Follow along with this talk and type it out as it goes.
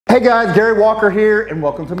Hey guys, Gary Walker here and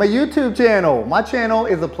welcome to my YouTube channel. My channel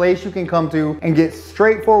is a place you can come to and get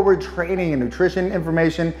straightforward training and nutrition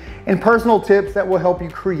information and personal tips that will help you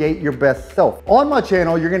create your best self. On my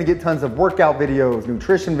channel, you're gonna get tons of workout videos,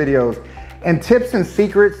 nutrition videos, and tips and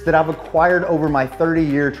secrets that I've acquired over my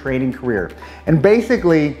 30-year training career. And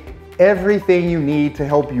basically, everything you need to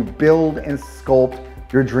help you build and sculpt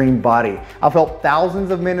your dream body. I've helped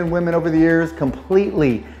thousands of men and women over the years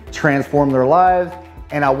completely transform their lives,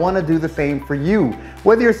 and I want to do the same for you.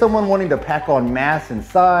 Whether you're someone wanting to pack on mass and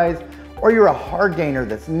size, or you're a hard gainer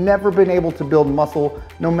that's never been able to build muscle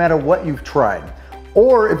no matter what you've tried,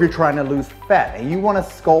 or if you're trying to lose fat and you want to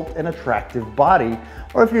sculpt an attractive body,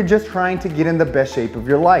 or if you're just trying to get in the best shape of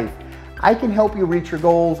your life, I can help you reach your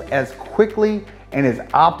goals as quickly and as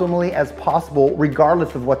optimally as possible,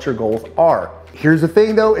 regardless of what your goals are. Here's the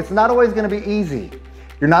thing though, it's not always going to be easy.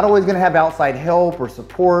 You're not always gonna have outside help or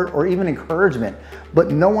support or even encouragement,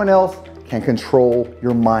 but no one else can control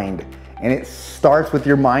your mind. And it starts with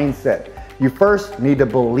your mindset. You first need to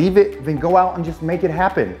believe it, then go out and just make it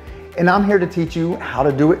happen. And I'm here to teach you how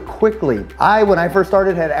to do it quickly. When I first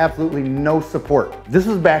started, had absolutely no support. This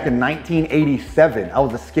was back in 1987. I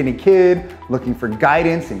was a skinny kid looking for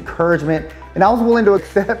guidance, encouragement, and I was willing to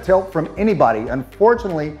accept help from anybody.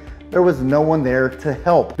 Unfortunately, there was no one there to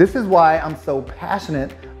help. This is why I'm so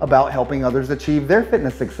passionate about helping others achieve their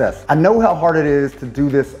fitness success. I know how hard it is to do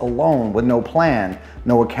this alone with no plan,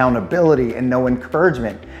 no accountability, and no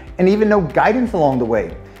encouragement, and even no guidance along the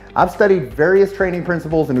way. I've studied various training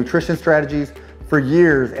principles and nutrition strategies for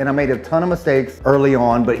years, and I made a ton of mistakes early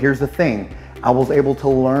on, but here's the thing. I was able to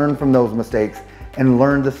learn from those mistakes and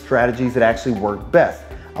learn the strategies that actually work best.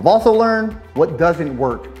 I've also learned what doesn't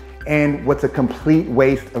work and what's a complete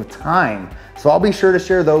waste of time. So I'll be sure to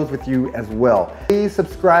share those with you as well. Please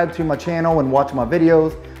subscribe to my channel and watch my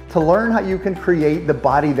videos to learn how you can create the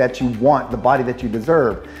body that you want, the body that you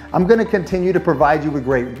deserve. I'm gonna continue to provide you with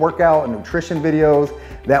great workout and nutrition videos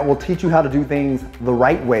that will teach you how to do things the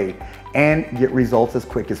right way and get results as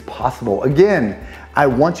quick as possible. Again, I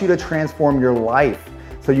want you to transform your life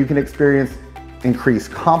so you can experience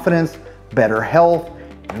increased confidence, better health.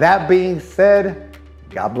 That being said,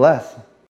 God bless.